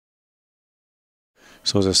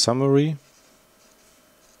So the summary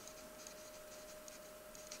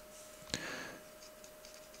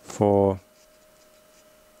for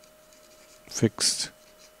fixed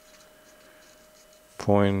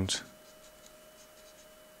point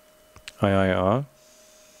IIR.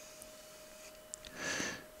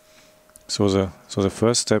 So the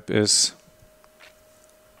first step is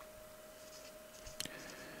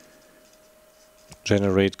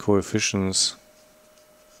generate coefficients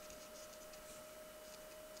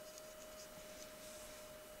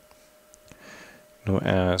known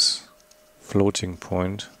as floating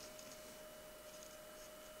point.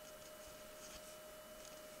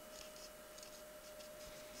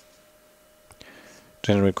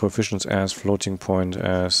 Generate coefficients as floating point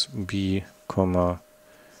as b, comma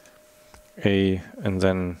a, and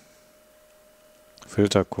then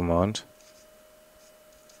filter command.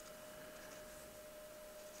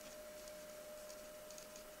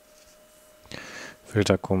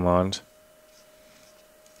 Filter command.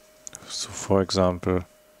 So for example,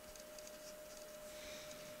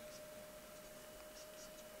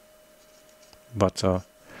 butter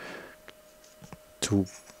 2,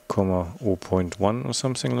 0.1 or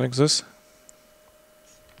something like this.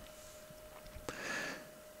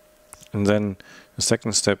 And then the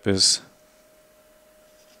second step is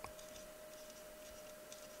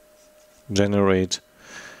generate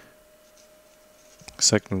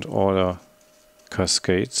second order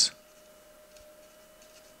cascades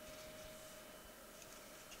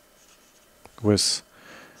with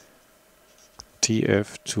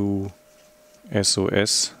TF to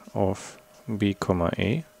SOS of B,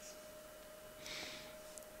 A.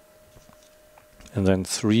 And then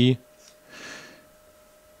 3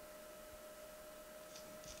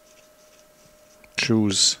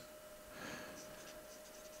 choose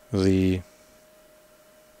the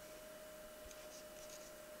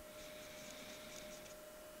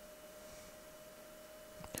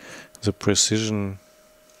precision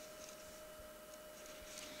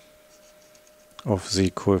of the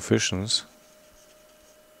coefficients.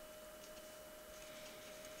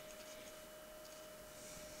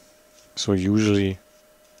 So usually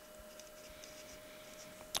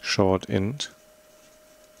short int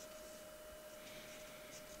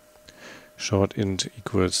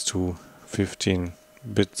equals to 15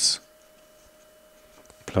 bits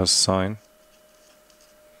plus sign,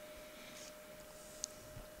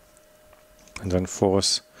 and then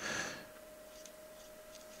force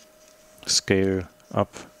scale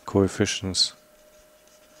up coefficients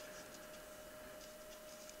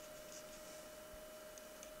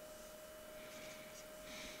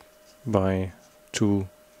by 2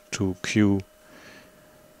 to q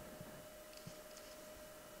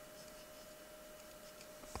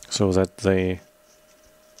so that they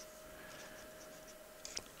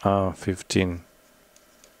are 15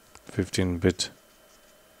 bit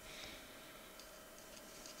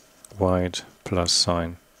wide plus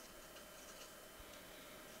sign.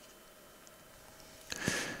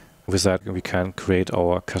 With that we can create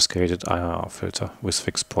our cascaded IIR filter with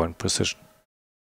fixed point precision.